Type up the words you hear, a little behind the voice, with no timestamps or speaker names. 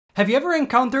Have you ever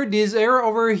encountered this error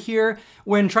over here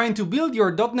when trying to build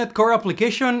your .NET Core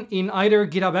application in either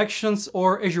GitHub Actions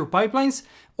or Azure Pipelines,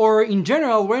 or in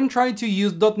general when trying to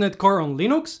use .NET Core on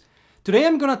Linux? Today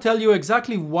I'm gonna tell you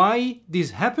exactly why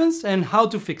this happens and how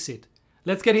to fix it.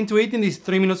 Let's get into it in this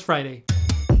 3 Minutes Friday.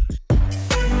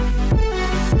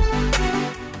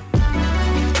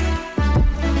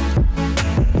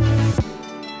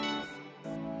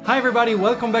 Hi everybody,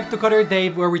 welcome back to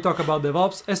CoderDave, where we talk about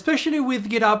DevOps, especially with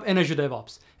GitHub and Azure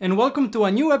DevOps. And welcome to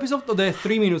a new episode of the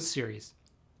 3 Minutes series.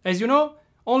 As you know,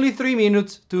 only 3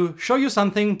 minutes to show you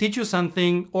something, teach you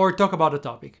something, or talk about a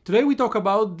topic. Today we talk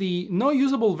about the no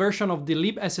usable version of the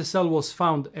libssl was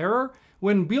found error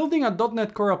when building a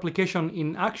 .NET Core application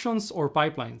in Actions or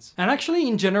Pipelines. And actually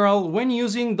in general when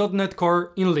using .NET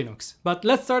Core in Linux. But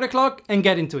let's start the clock and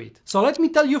get into it. So let me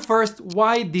tell you first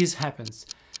why this happens.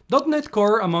 .NET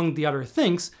Core, among the other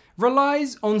things,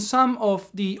 relies on some of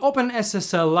the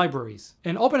OpenSSL libraries.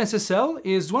 And OpenSSL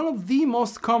is one of the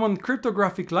most common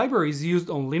cryptographic libraries used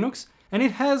on Linux, and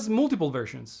it has multiple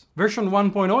versions. Version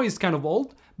 1.0 is kind of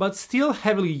old, but still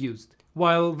heavily used,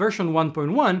 while version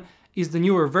 1.1 is the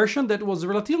newer version that was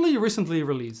relatively recently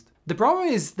released. The problem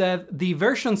is that the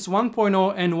versions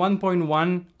 1.0 and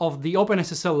 1.1 of the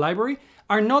OpenSSL library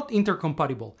are not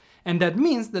intercompatible. And that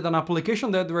means that an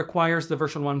application that requires the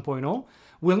version 1.0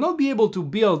 will not be able to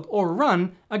build or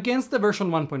run against the version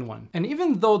 1.1. And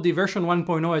even though the version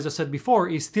 1.0, as I said before,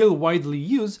 is still widely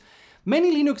used,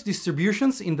 many Linux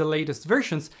distributions in the latest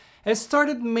versions have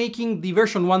started making the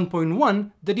version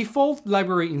 1.1 the default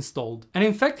library installed. And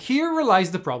in fact, here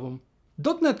lies the problem.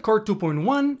 .NET Core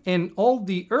 2.1 and all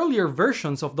the earlier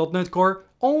versions of .NET Core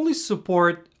only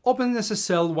support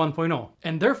OpenSSL 1.0,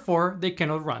 and therefore they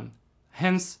cannot run.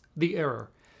 Hence the error.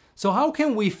 So how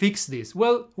can we fix this?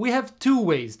 Well, we have two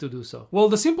ways to do so. Well,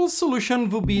 the simplest solution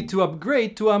would be to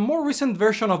upgrade to a more recent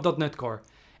version of .NET Core.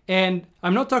 And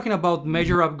I'm not talking about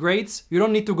major upgrades. You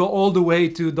don't need to go all the way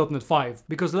to .NET 5,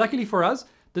 because luckily for us,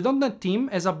 the .NET team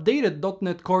has updated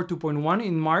 .NET Core 2.1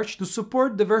 in March to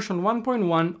support the version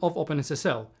 1.1 of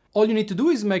OpenSSL. All you need to do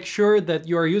is make sure that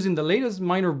you are using the latest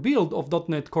minor build of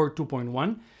 .NET Core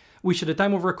 2.1, which at the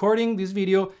time of recording this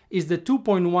video is the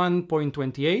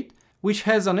 2.1.28, which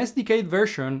has an SDK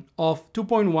version of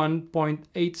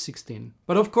 2.1.816.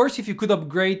 But of course, if you could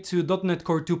upgrade to .NET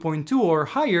Core 2.2 or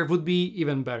higher would be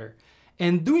even better.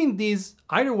 And doing this,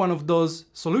 either one of those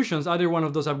solutions, either one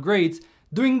of those upgrades,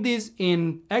 doing this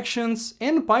in Actions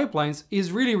and Pipelines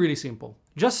is really simple.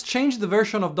 Just change the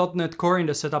version of .NET Core in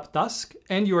the setup task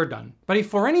and you are done. But if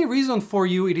for any reason for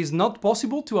you it is not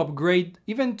possible to upgrade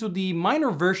even to the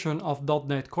minor version of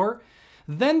 .NET Core,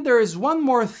 then there is one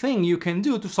more thing you can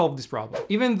do to solve this problem.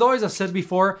 Even though, as I said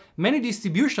before, many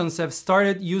distributions have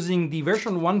started using the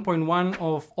version 1.1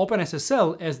 of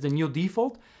OpenSSL as the new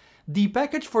default, the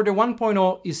package for the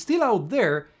 1.0 is still out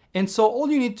there, and so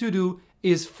all you need to do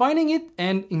is finding it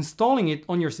and installing it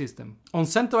on your system. On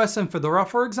CentOS and Fedora,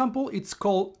 for example, it's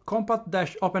called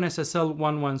compat-OpenSSL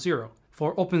 110.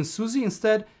 For OpenSUSE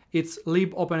instead, it's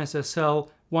libopenssl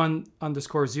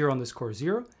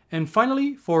 1_0_0. And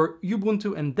finally, for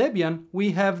Ubuntu and Debian,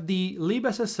 we have the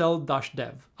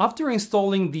libssl-dev. After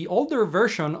installing the older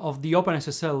version of the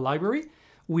OpenSSL library,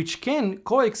 which can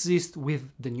coexist with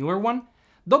the newer one,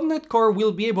 .NET Core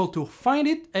will be able to find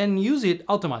it and use it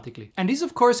automatically. And this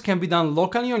of course can be done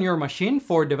locally on your machine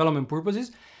for development purposes,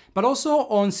 but also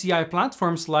on CI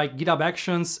platforms like GitHub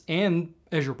Actions and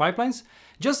Azure Pipelines,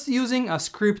 just using a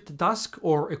script task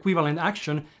or equivalent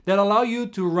action that allow you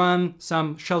to run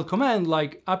some shell command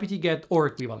like apt-get or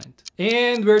equivalent.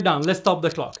 And we're done, let's stop the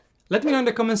clock. Let me know in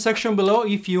the comment section below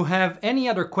if you have any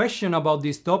other question about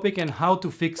this topic and how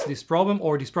to fix this problem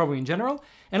or this problem in general.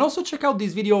 And also check out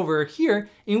this video over here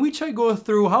in which I go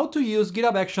through how to use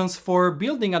GitHub Actions for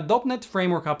building a .NET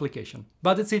Framework application.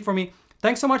 But that's it for me.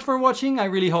 Thanks so much for watching, I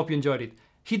really hope you enjoyed it.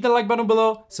 Hit the like button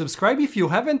below, subscribe if you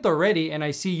haven't already, and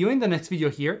I see you in the next video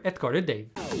here at CoderDave.